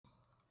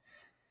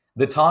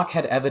The talk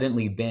had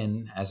evidently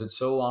been, as it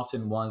so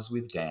often was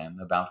with Dan,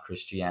 about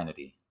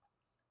Christianity.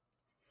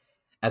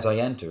 As I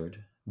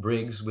entered,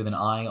 Briggs, with an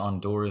eye on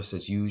Doris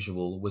as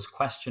usual, was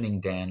questioning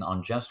Dan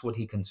on just what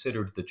he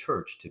considered the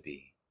church to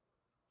be.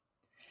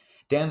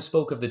 Dan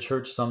spoke of the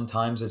church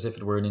sometimes as if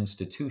it were an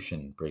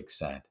institution, Briggs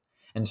said,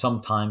 and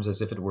sometimes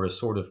as if it were a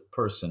sort of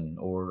person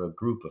or a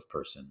group of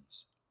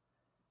persons.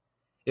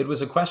 It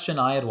was a question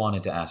I had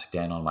wanted to ask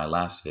Dan on my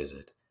last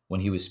visit,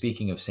 when he was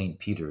speaking of St.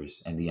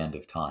 Peter's and the end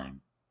of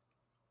time.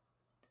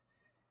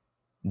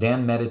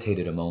 Dan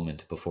meditated a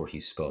moment before he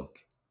spoke.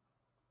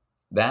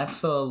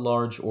 "That's a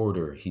large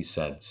order," he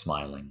said,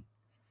 smiling.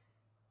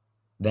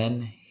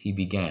 Then he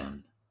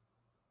began,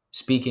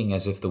 speaking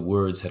as if the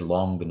words had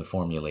long been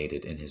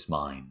formulated in his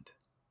mind.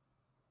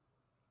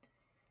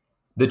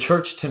 "The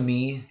church to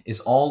me is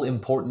all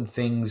important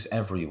things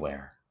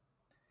everywhere.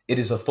 It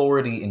is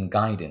authority and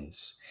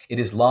guidance. It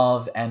is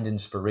love and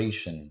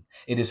inspiration.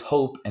 It is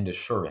hope and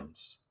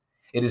assurance.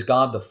 It is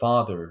God the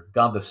Father,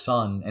 God the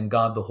Son, and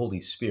God the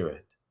Holy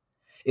Spirit.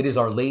 It is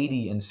Our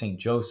Lady and Saint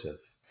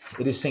Joseph.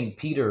 It is Saint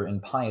Peter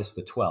and Pius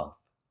XII.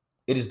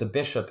 It is the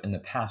bishop and the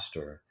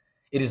pastor.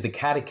 It is the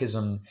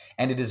catechism,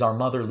 and it is our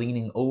mother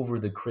leaning over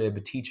the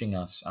crib teaching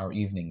us our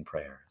evening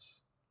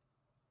prayers.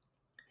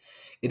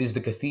 It is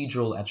the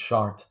cathedral at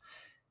Chartres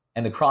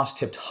and the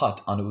cross-tipped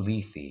hut on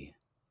Ulithi.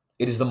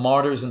 It is the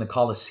martyrs in the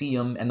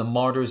Colosseum and the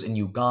martyrs in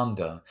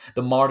Uganda,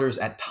 the martyrs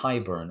at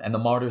Tyburn and the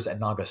martyrs at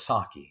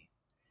Nagasaki.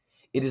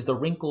 It is the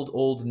wrinkled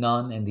old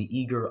nun and the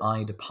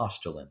eager-eyed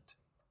postulant.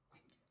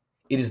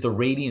 It is the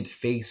radiant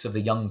face of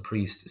the young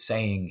priest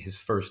saying his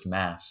first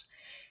Mass,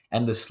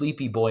 and the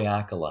sleepy boy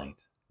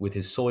acolyte with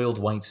his soiled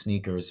white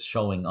sneakers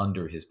showing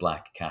under his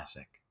black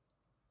cassock.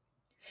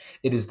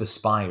 It is the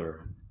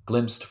spire,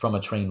 glimpsed from a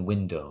train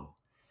window,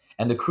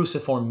 and the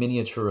cruciform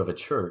miniature of a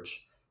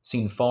church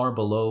seen far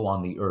below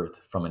on the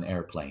earth from an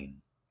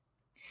airplane.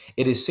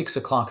 It is 6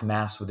 o'clock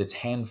Mass with its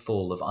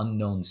handful of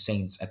unknown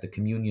saints at the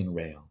communion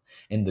rail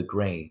in the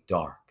gray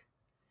dark.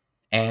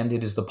 And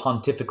it is the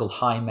pontifical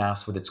high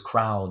Mass with its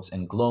crowds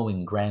and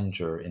glowing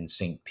grandeur in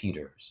St.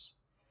 Peter's.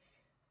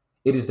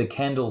 It is the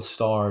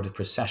candle-starred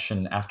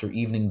procession after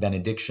evening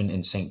benediction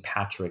in St.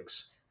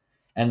 Patrick's,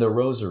 and the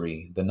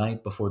rosary the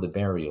night before the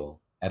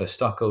burial at a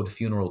stuccoed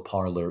funeral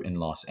parlor in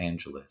Los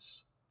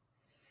Angeles.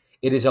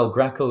 It is El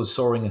Greco's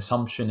soaring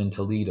Assumption in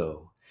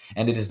Toledo,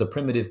 and it is the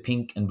primitive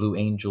pink and blue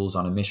angels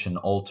on a mission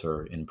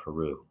altar in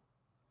Peru.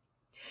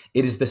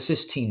 It is the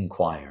Sistine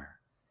Choir,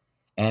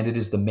 and it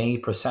is the May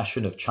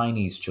procession of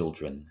Chinese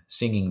children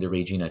singing the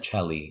Regina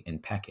Coeli in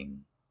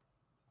Peking.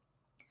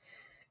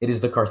 It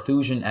is the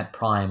Carthusian at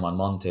Prime on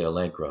Monte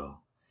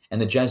Allegro,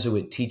 and the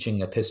Jesuit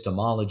teaching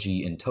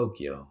epistemology in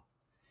Tokyo.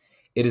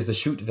 It is the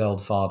Schutveld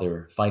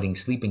father fighting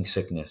sleeping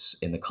sickness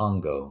in the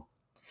Congo,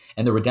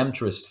 and the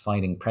Redemptorist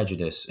fighting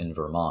prejudice in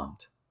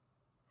Vermont.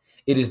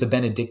 It is the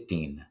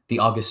Benedictine, the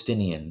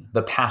Augustinian,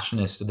 the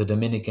Passionist, the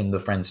Dominican, the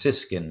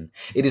Franciscan.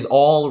 It is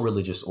all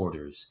religious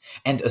orders,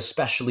 and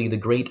especially the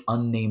great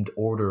unnamed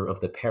order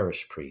of the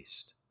parish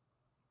priest.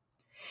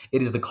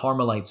 It is the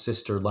Carmelite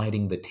sister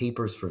lighting the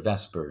tapers for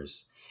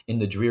Vespers in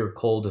the drear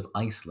cold of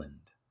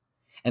Iceland,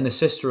 and the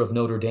sister of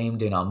Notre Dame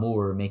de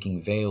Namur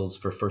making veils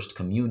for First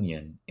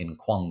Communion in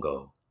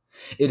Kwango.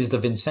 It is the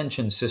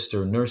Vincentian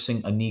sister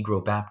nursing a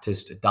Negro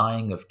Baptist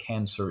dying of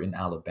cancer in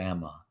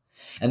Alabama,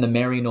 and the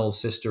Maryknoll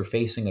sister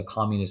facing a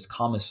communist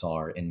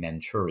commissar in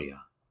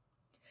Manchuria.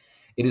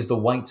 It is the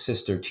white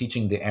sister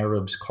teaching the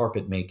Arabs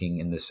carpet making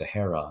in the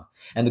Sahara,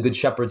 and the Good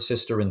Shepherd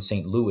sister in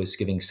St. Louis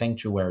giving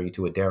sanctuary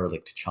to a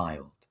derelict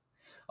child,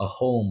 a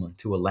home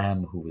to a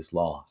lamb who was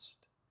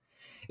lost.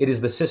 It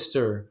is the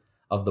sister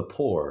of the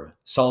poor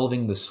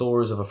solving the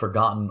sores of a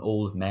forgotten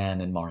old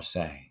man in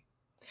Marseille,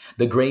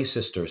 the Gray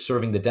sister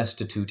serving the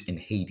destitute in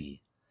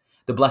Haiti,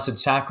 the Blessed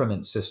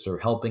Sacrament sister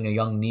helping a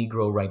young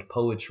Negro write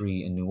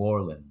poetry in New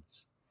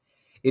Orleans.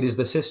 It is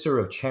the sister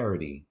of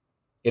charity.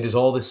 It is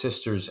all the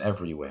sisters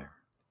everywhere.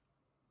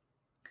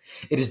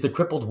 It is the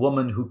crippled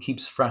woman who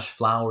keeps fresh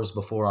flowers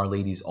before Our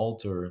Lady's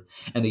altar,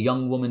 and the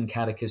young woman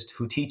catechist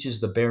who teaches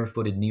the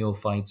barefooted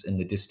neophytes in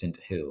the distant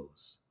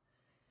hills.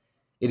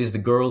 It is the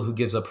girl who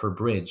gives up her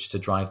bridge to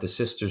drive the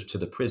sisters to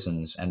the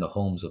prisons and the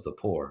homes of the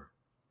poor.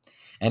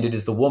 And it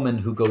is the woman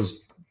who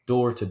goes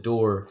door to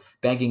door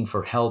begging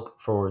for help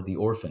for the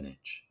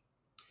orphanage.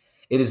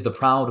 It is the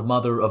proud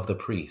mother of the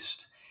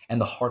priest and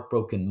the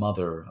heartbroken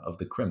mother of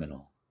the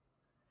criminal.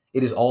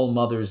 It is all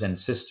mothers and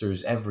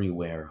sisters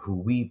everywhere who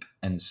weep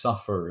and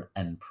suffer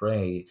and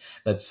pray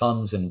that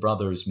sons and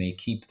brothers may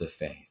keep the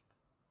faith.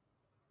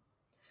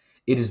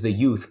 It is the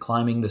youth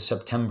climbing the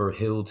September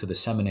hill to the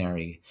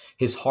seminary,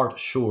 his heart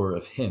sure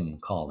of him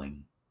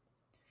calling.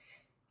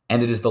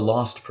 And it is the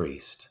lost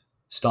priest,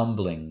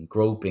 stumbling,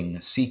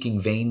 groping, seeking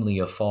vainly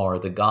afar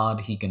the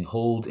God he can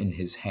hold in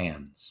his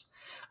hands,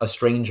 a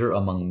stranger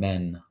among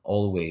men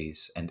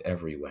always and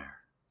everywhere.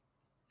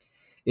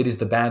 It is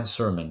the bad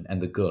sermon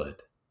and the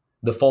good,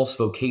 the false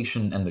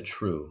vocation and the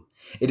true.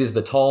 It is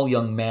the tall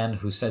young man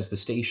who says the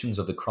Stations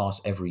of the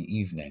Cross every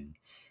evening,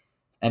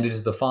 And it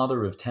is the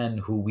father of 10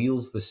 who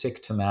wheels the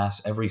sick to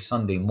Mass every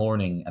Sunday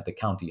morning at the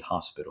county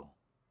hospital.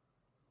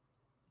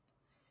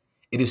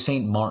 It is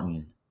St.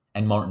 Martin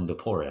and Martin de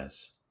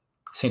Porres,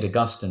 St.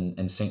 Augustine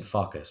and St.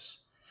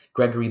 Phocas,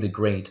 Gregory the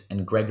Great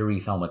and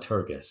Gregory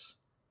Thaumaturgus,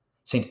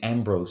 St.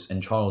 Ambrose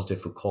and Charles de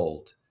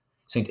Foucauld,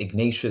 St.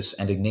 Ignatius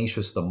and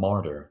Ignatius the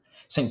Martyr,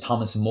 St.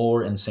 Thomas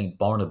More and St.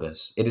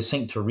 Barnabas. It is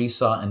St.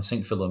 Teresa and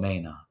St.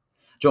 Philomena,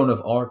 Joan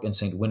of Arc and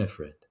St.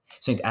 Winifred,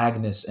 St.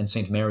 Agnes and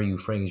St. Mary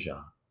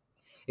Euphrasia.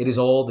 It is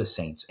all the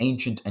saints,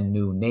 ancient and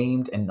new,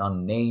 named and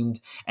unnamed,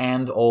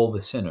 and all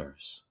the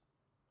sinners.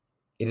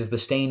 It is the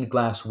stained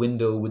glass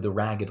window with the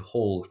ragged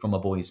hole from a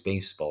boy's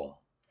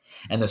baseball,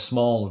 and the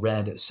small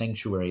red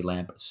sanctuary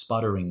lamp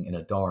sputtering in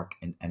a dark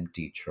and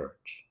empty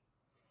church.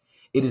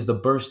 It is the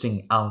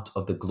bursting out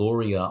of the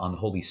Gloria on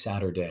Holy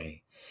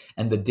Saturday,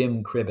 and the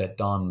dim crib at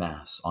dawn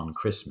mass on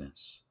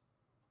Christmas.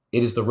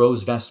 It is the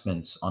rose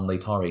vestments on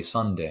Laetare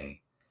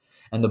Sunday,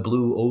 and the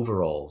blue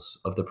overalls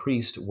of the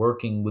priest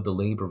working with the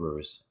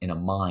laborers in a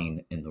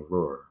mine in the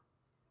Ruhr.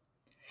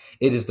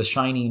 It is the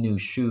shiny new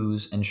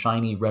shoes and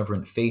shiny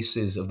reverent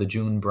faces of the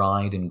June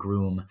bride and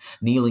groom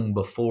kneeling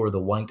before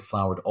the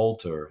white-flowered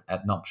altar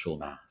at nuptial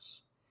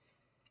mass.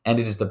 And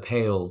it is the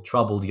pale,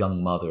 troubled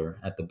young mother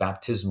at the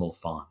baptismal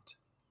font,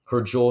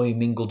 her joy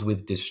mingled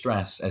with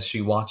distress as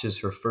she watches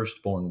her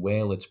firstborn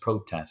wail its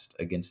protest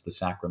against the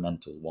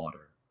sacramental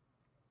water.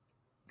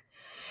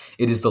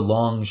 It is the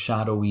long,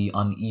 shadowy,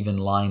 uneven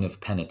line of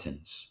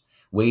penitents,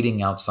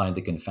 waiting outside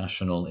the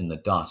confessional in the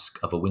dusk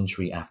of a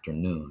wintry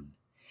afternoon,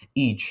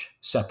 each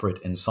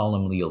separate and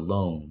solemnly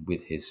alone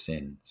with his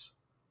sins.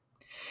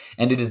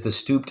 And it is the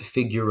stooped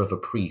figure of a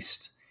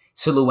priest,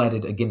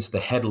 silhouetted against the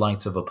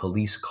headlights of a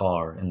police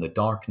car in the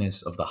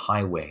darkness of the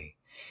highway,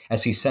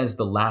 as he says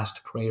the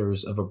last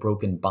prayers of a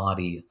broken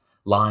body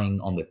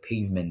lying on the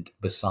pavement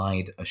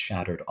beside a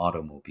shattered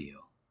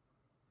automobile.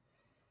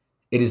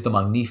 It is the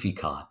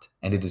Magnificat,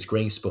 and it is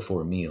grace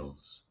before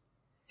meals.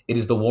 It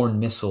is the worn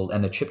missal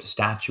and the chipped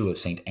statue of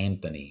St.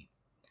 Anthony,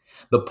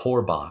 the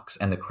poor box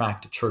and the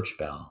cracked church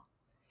bell.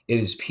 It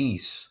is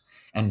peace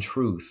and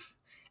truth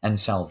and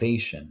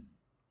salvation.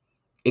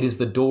 It is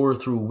the door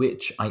through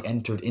which I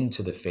entered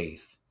into the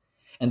faith,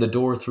 and the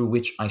door through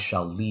which I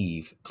shall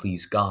leave,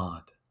 please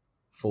God,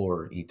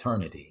 for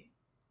eternity.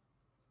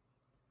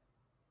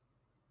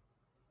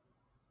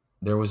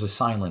 There was a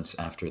silence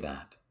after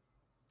that.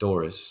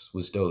 Doris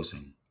was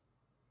dozing.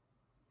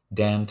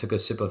 Dan took a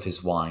sip of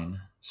his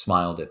wine,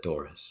 smiled at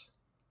Doris.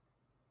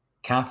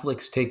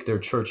 Catholics take their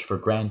church for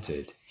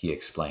granted, he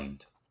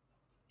explained.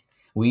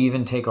 We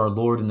even take our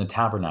Lord in the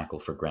tabernacle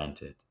for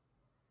granted.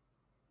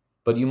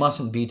 But you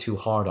mustn't be too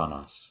hard on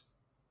us.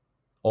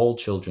 All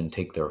children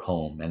take their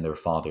home and their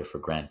father for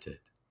granted.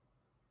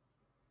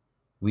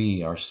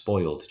 We are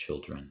spoiled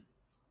children.